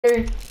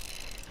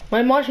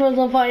My marshmallow's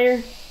on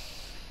fire.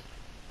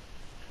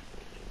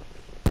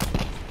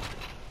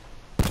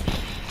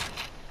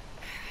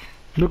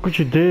 Look what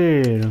you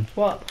did.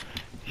 What?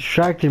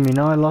 Distracted me.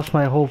 Now I lost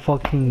my whole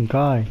fucking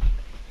guy.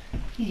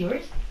 He's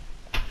yours?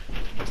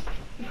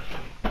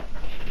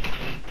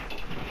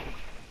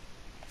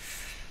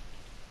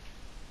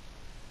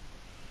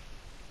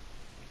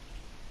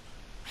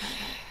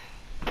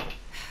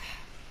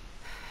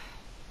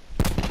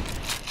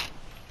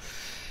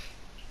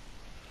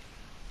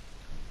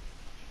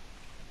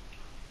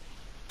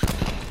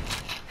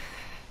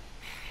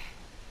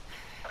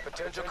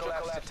 Potential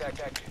collapse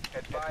detected.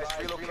 Advise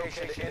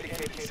relocation to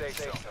indicated safe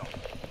zone.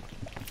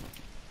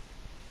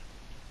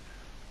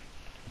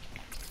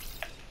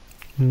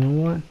 You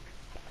know what?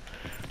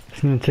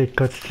 It's gonna take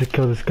guts to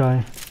kill this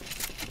guy.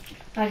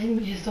 I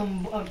think just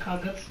some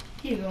guts.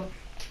 Here you go.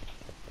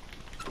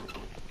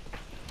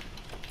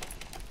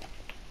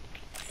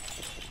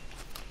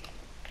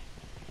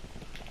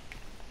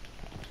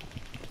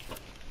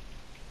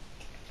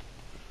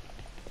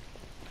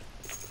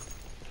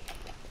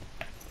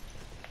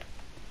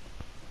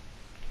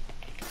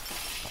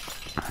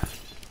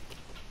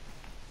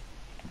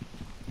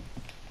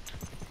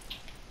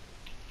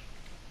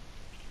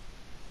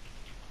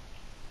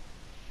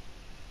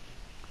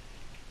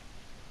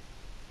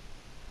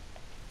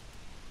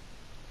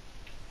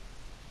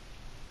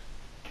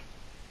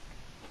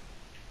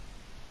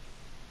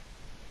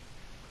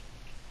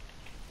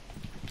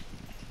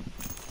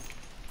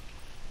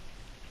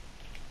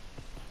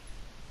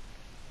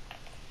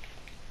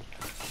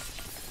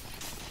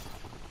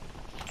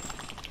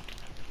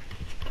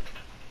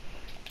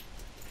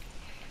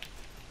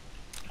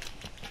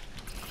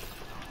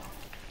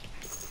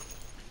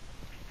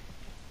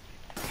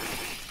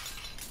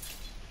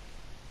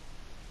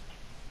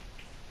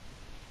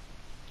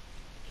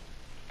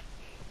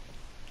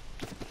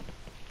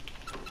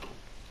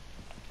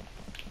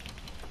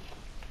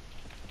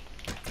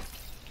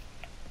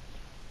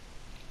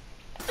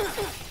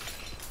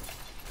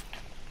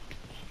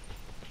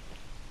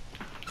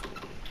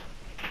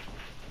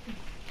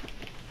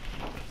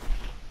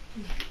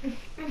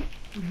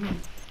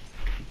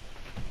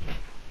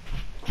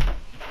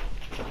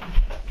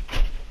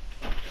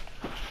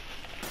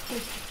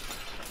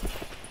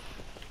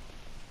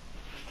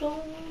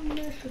 Don't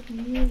mess with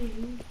me.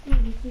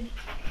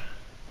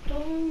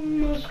 Don't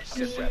mess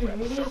with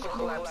me. Circle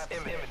collapse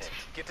imminent.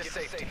 Get to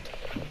safety.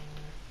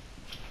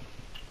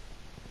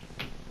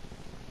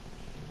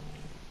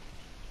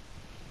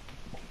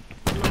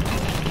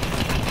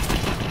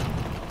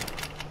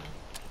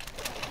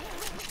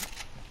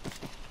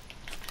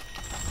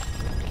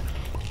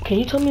 Can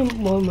you tell me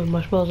why my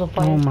marshmallow's on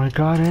fire? Oh my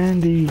god,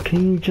 Andy,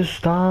 can you just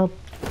stop?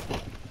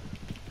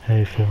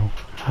 Hey, Phil.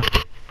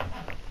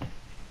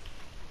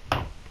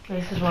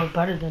 This is one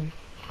better than.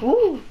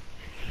 Ooh!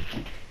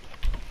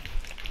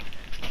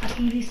 I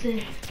think he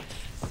said.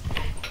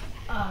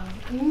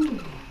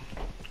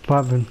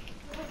 What happened?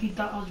 He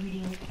thought I was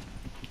reading it.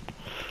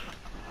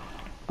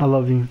 I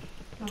love you.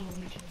 I love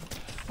you too.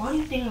 Why do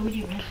you think I read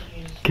your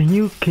messages? Can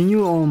you,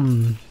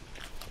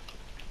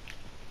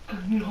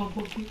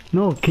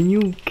 no, can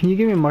you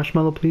give me a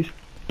marshmallow, please?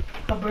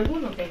 A bird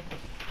one? Okay.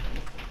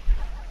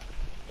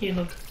 Here,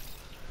 look.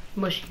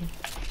 Mushy.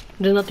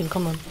 There's nothing,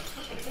 come on.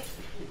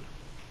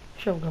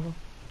 Show, come on.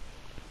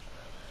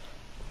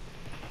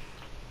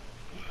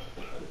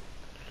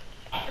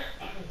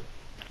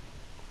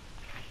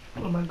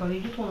 Oh my god,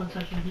 you just want to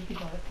touch him, just be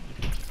quiet.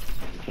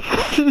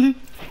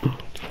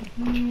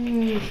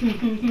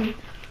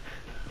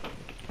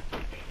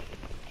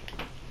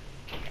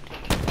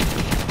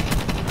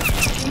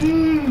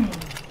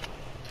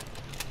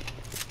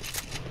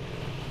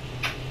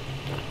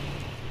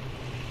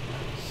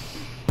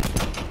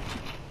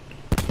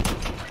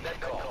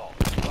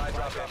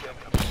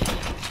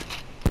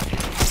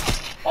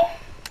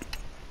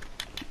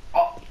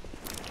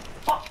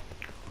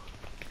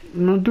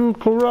 No, do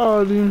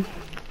karate.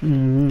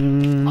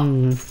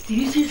 Did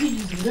you seriously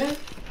just do that?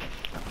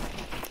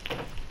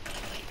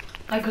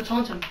 I could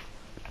taunt him.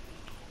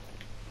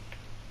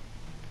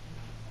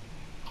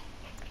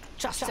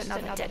 Just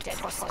another dead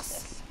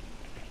process.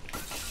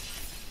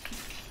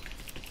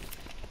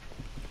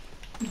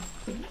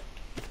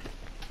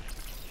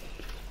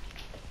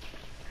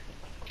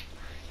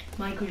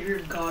 Michael, you're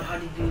a god. How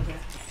do you do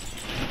that?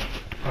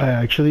 I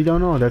actually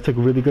don't know. That's a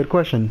really good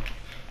question.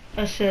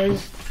 It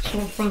says,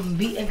 so from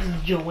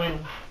VX Joanna.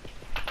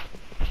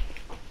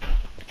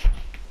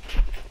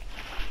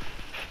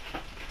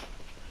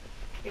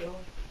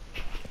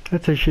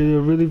 That's actually a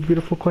really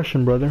beautiful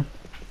question, brother.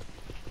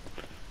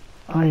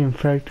 I, in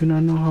fact, do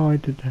not know how I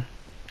did that.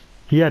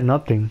 He had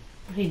nothing.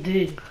 He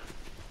did.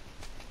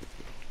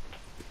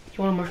 You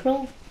want a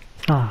marshmallow?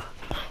 Ah.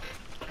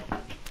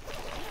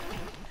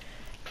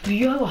 Do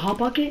you have a hot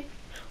pocket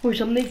or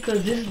something?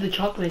 Because this is the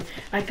chocolate.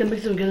 I can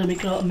mix them together and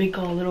make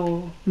a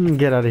little.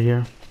 Get out of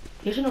here.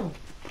 Yes or no?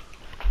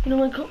 You know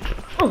what?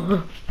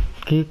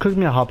 Can you cook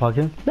me a hot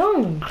pocket?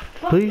 No.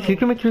 Please, you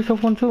can make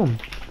yourself one too.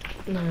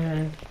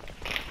 Nah.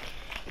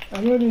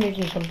 I'm already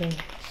making something.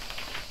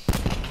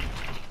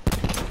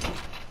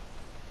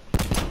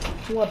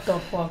 What the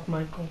fuck,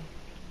 Michael?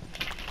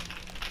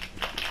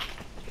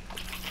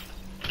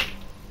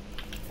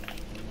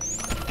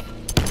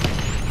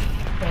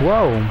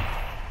 Whoa.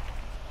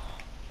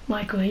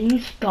 Michael, can you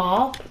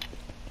stop?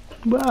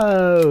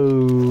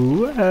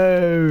 Whoa.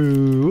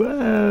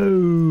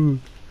 Whoa.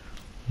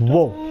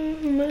 Whoa.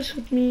 Don't mess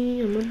with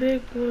me. I'm a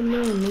big one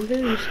now. I'm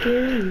very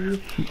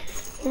scary.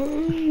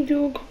 I'm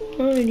too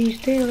quality.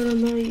 Stay out of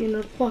my in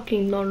a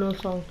fucking no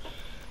song.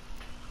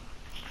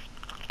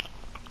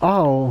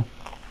 Oh.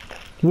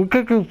 What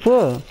did you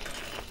put?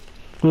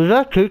 Was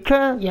that Kit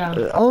Kat? Yeah.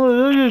 Oh,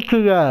 look at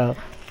Kit Kat.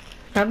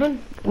 Happened?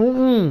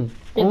 Mm-mm.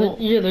 Yeah,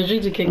 you're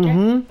allergic to Kit Kat?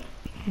 Mm-hmm.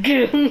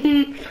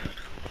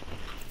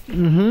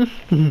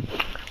 Mm-hmm.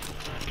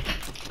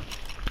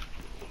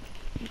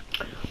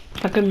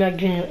 How come you're not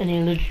getting any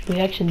allergic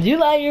reactions? You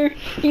liar!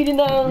 Eat it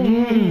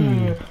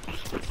down!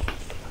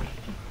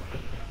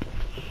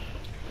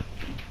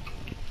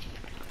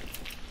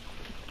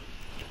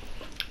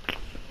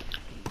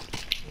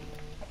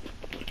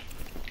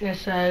 It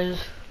says,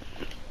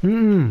 the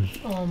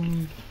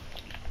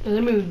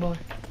mood boy.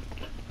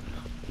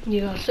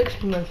 You got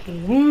 60 months for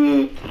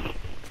you.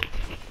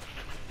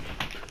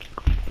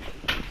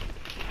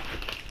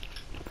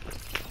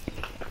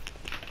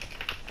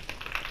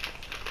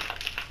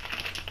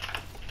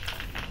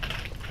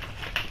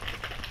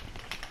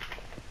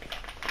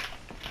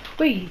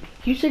 Wait,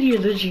 you said you're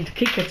allergic to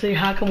Kit Kat, so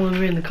how come when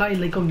we're in the car, you're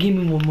like, oh, give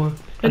me one more?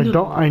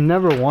 I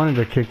never wanted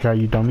a Kit Kat,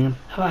 you dummy.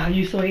 How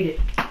you still ate it?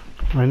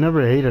 I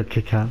never ate a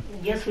Kit Kat.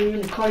 Yes, when we were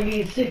in the car,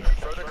 you ate 6.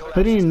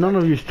 I didn't eat none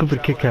of your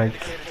stupid Kit Kats.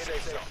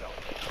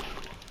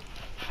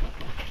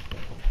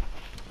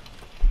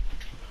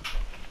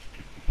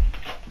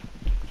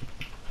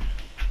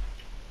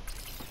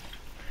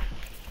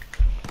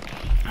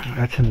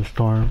 That's in the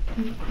store.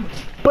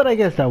 But I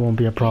guess that won't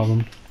be a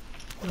problem.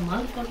 The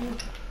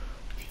motherfucker.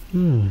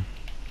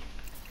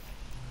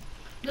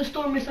 The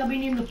store me está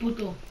viniendo,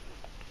 puto.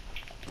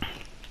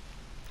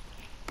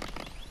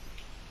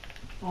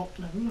 Oh,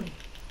 never mind.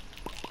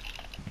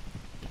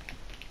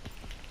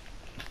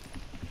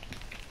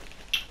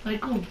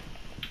 Michael,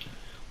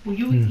 will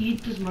you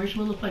eat this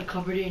marshmallow if I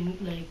covered it in,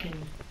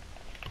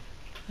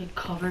 like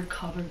covered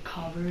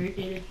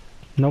it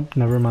Nope,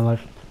 never in my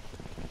life.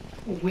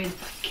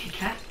 with Kit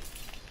Kat?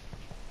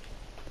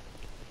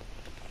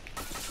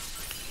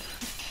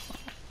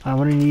 I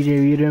wouldn't eat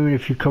it even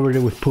if you covered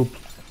it with poop.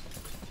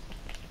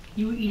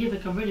 You would eat it if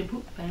I covered it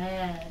poop?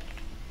 Bad.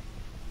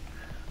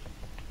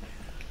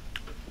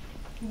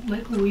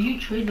 Michael, will you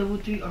trade level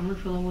 3 armor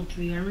for level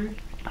 3 armor?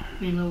 I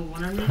mean level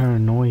 1 armor?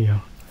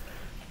 Paranoia.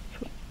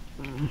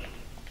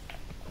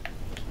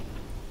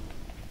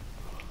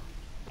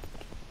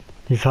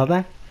 You saw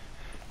that?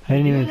 I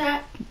didn't even.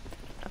 that? I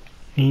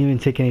didn't even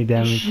take any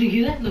damage. Did you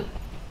hear that? Look.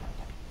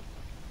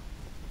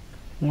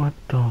 What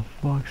the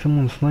fuck?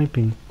 Someone's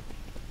sniping.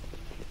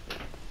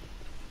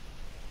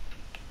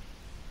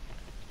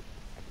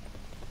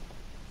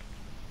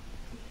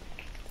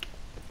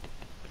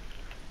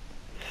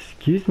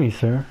 Excuse me,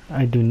 sir.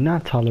 I do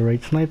not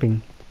tolerate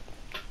sniping.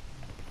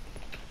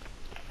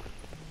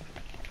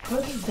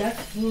 What is that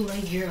blue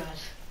right your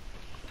ass?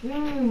 That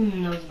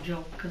was a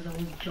joke, because I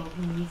was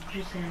joking. You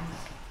just hands.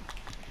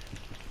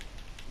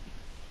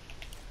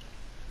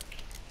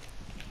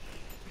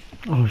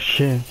 Oh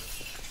shit.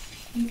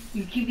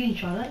 You keep getting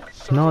shot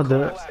at? No,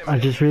 I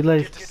just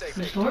realized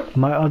The store?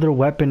 my other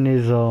weapon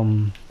is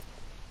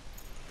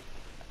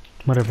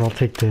whatever, I'll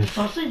take this.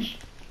 Sausage?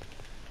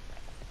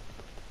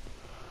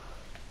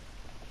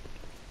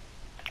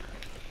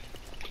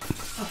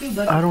 I feel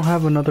better. I don't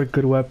have another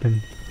good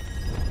weapon.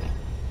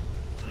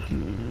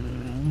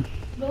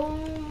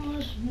 Don't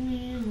listen to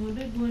me, I'm a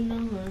big boy now,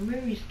 I'm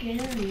very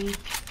scary.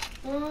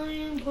 I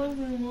am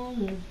pumping walls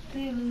and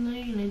stealing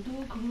late and I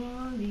do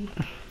karate.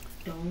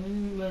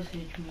 Don't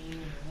message me,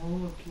 I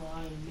won't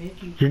reply and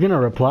make you... You're gonna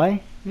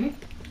reply?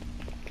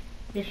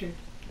 Yes, sir.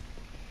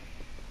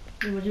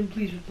 Imogen,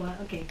 please reply.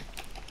 Okay.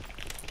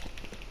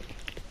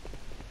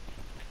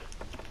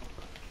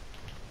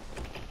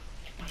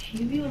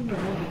 Should be on the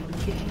road in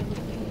case you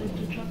have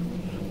the truck.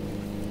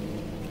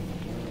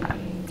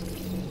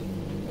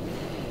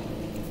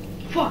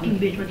 Fucking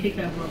bitch, my Kit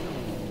Kat broke.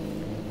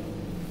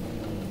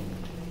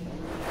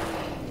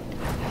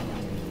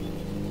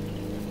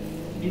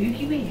 Do you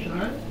keep getting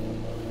shot at?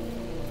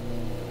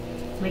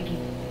 Mikey.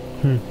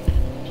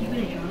 Keep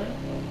getting shot at?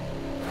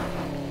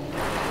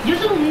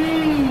 Yes,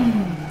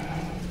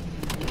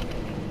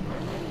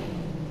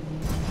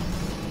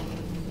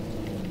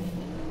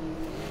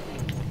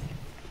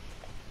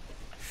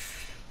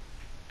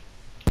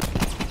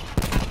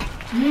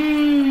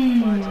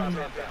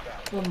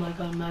 Oh my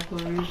god, Macro,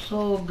 you're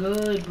so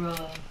good, bro.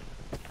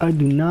 I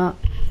do not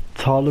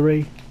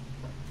tolerate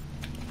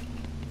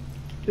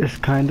this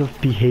kind of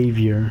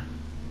behavior.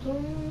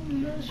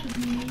 Don't mess with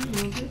me, I'm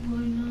a bit boy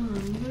now,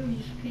 I'm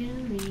very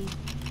scary.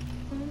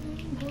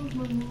 Don't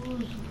my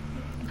walls,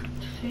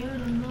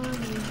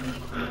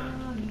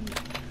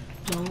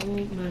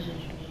 don't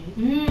message me.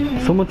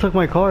 Someone took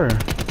my car.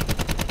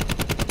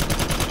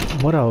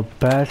 What a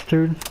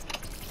bastard.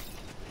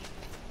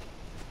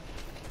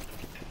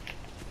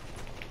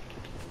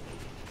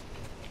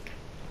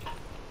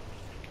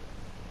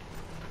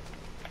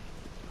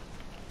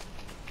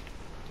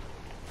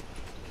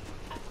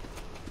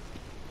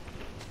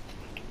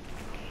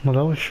 Well,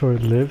 that was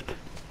short-lived.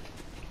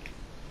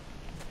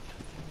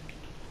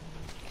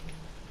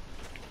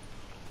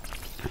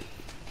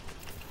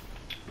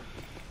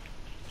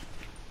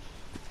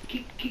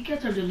 Kit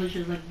Kats are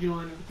delicious like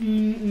Joanna.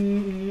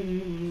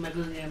 My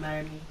cousin got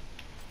mad at me.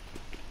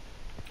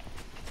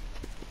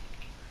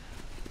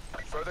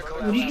 Further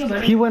What do you get mad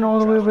at He me? went all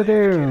the way over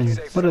there.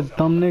 What a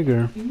dumb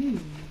nigger.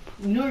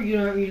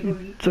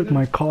 No, Took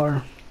my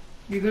car.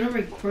 You're gonna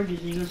record this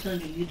and you're gonna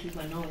send it to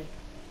YouTube, I know it.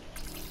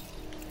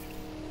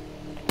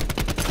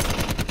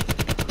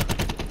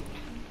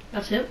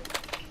 That's it?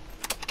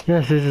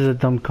 Yes, this is a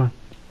dumb cunt.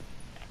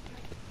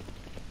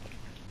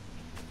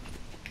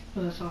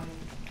 Oh, that's all him.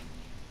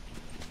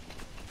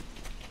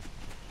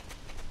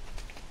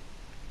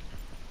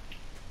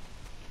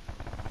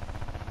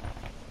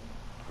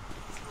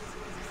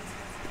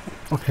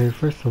 Okay,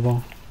 first of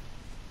all,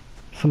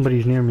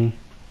 somebody's near me.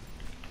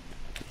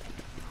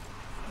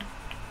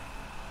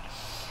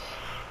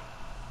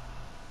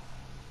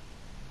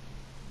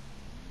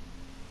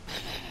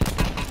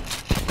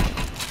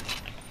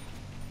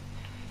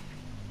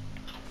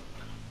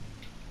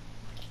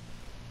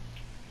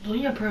 Don't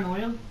you have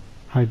paranoia?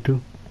 I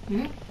do.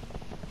 Hmm?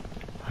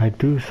 I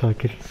do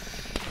suck it.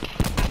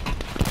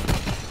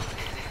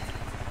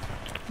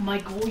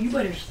 Michael, you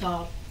better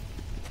stop.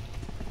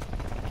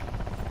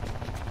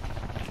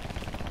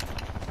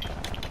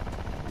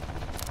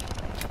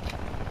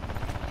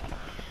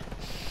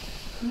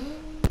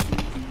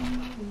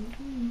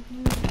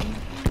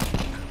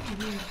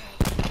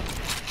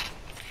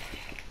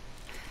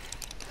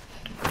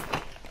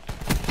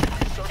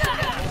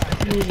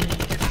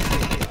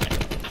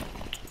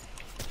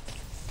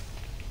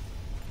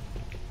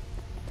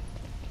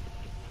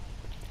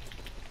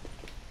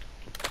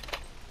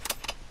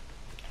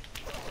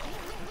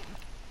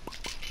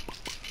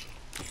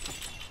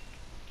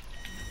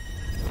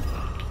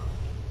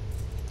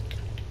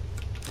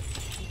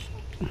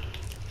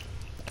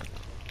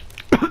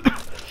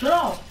 Shut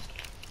up!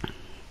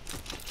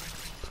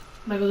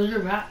 Michael, there's a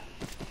rat.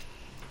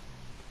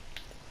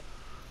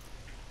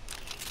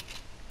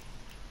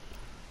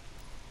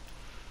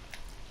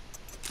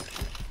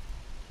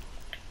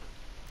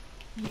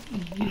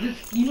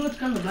 You know it's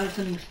kind of bad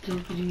sending still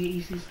because you get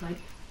easy snipe.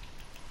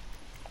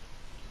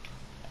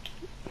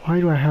 Why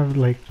do I have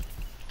like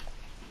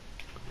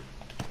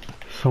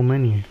so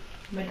many?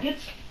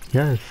 Medkits?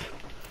 Yes.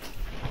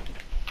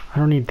 I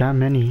don't need that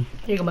many.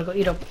 Here you go, Michael,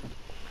 eat up.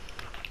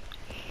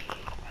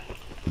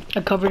 I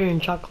covered it in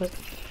chocolate.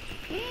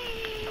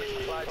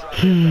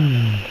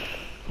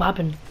 What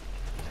happened?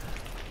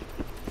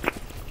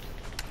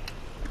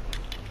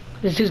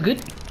 This is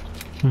good?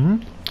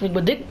 Like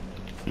what dick?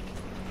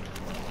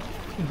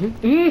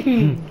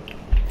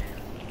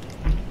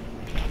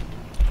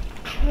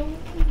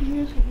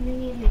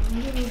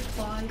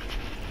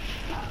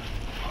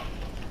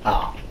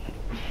 Oh.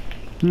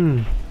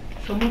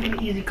 Someone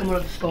can easily come out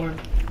of the store.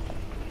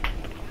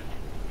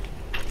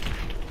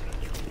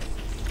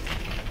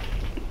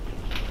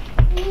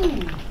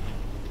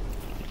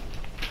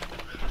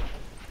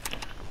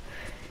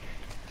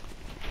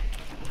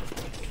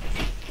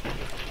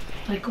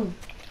 Michael,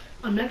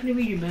 I'm not gonna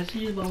read your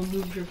messages, but I'll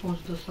move your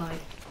phones to the side.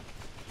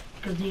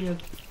 Because I need to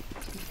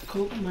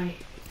coat my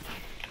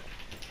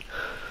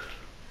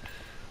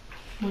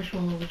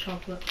marshmallow with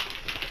chocolate.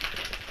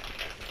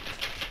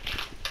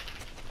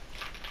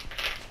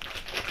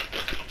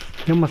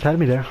 You almost had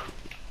me there.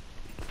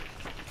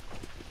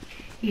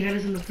 He had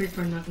us in the fridge,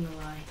 but I'm not gonna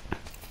lie.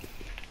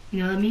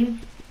 You know what I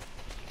mean?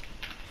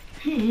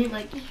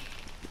 Like...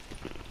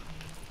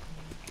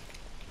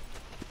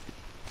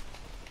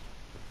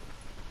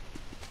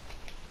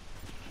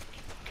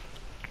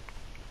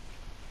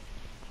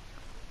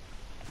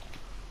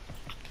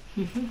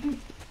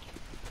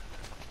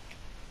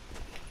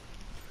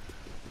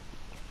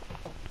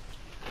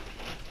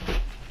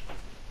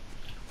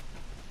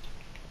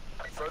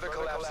 Further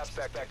collapse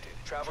suspected.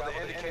 Travel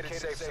to indicated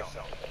safe zone.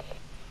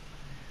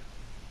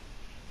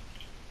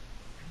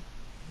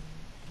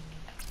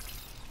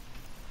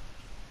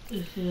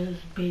 This is,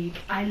 babe,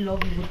 I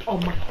love you with all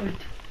my heart.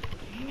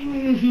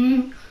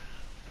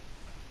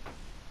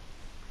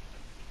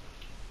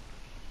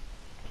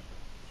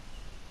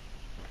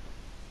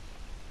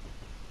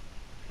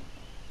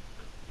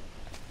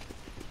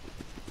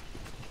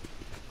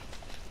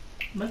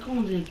 Michael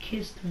wants to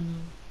kiss her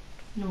now.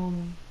 No.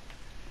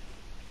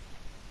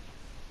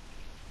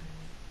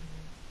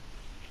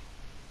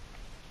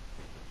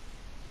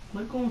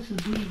 Michael wants his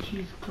booty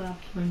cheese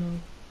clapped right now.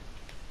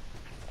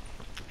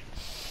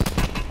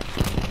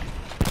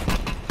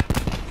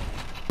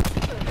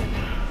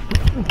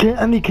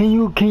 Andy, can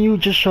you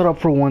just shut up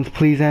for once,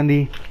 please,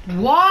 Andy?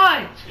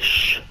 What?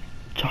 Shh.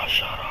 Just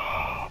shut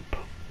up.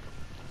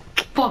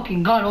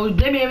 fucking god, always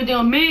blaming everything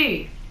on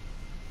me.